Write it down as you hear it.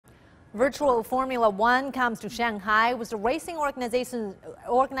Virtual Formula One comes to Shanghai with the racing organization's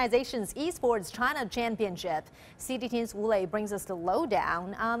Esports China Championship. CGTN's Wu Lei brings us the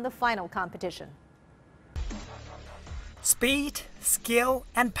lowdown on the final competition. Speed, skill,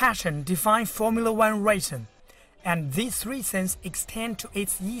 and passion define Formula One racing, and these reasons extend to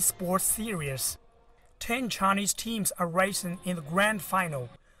its esports series. 10 Chinese teams are racing in the grand final.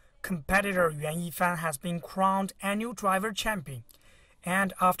 Competitor Yuan Yifan has been crowned annual driver champion,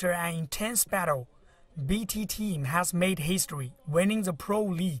 and after an intense battle, BT team has made history, winning the Pro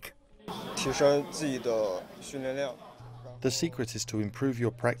League. The secret is to improve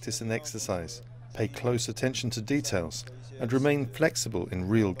your practice and exercise, pay close attention to details, and remain flexible in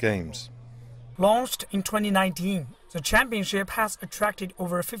real games. Launched in 2019, the championship has attracted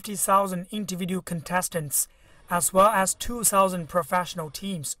over 50,000 individual contestants, as well as 2,000 professional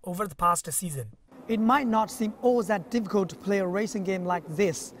teams over the past season. It might not seem all that difficult to play a racing game like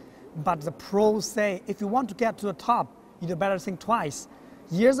this, but the pros say if you want to get to the top, you'd better think twice.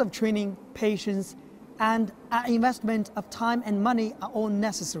 Years of training, patience, and an investment of time and money are all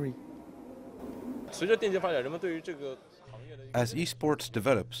necessary. As esports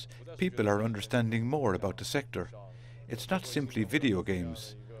develops, people are understanding more about the sector. It's not simply video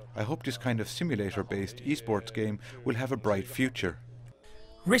games. I hope this kind of simulator-based esports game will have a bright future.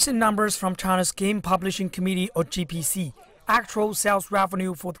 Recent numbers from China's Game Publishing Committee, or GPC, actual sales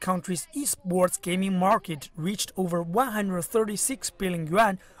revenue for the country's esports gaming market reached over 136 billion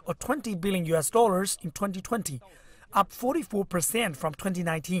yuan, or $20 billion in 2020, up 44% from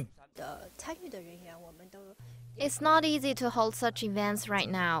 2019. It's not easy to hold such events right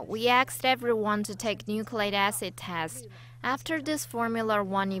now. We asked everyone to take nucleic acid tests. After this Formula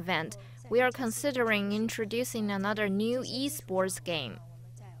One event, we are considering introducing another new esports game.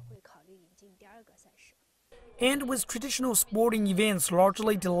 And with traditional sporting events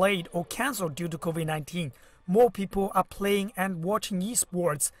largely delayed or cancelled due to COVID-19, more people are playing and watching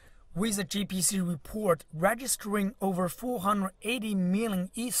esports, with the GPC report registering over 480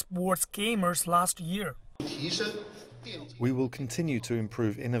 million esports gamers last year. We will continue to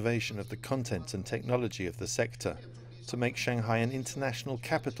improve innovation of the content and technology of the sector to make Shanghai an international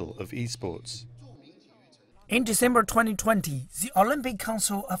capital of esports. In December 2020, the Olympic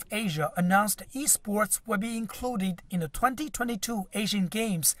Council of Asia announced esports will be included in the 2022 Asian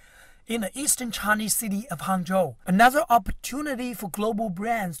Games in the eastern Chinese city of Hangzhou, another opportunity for global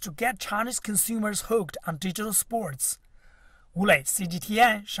brands to get Chinese consumers hooked on digital sports. Wu Lei,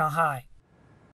 CGTN, Shanghai.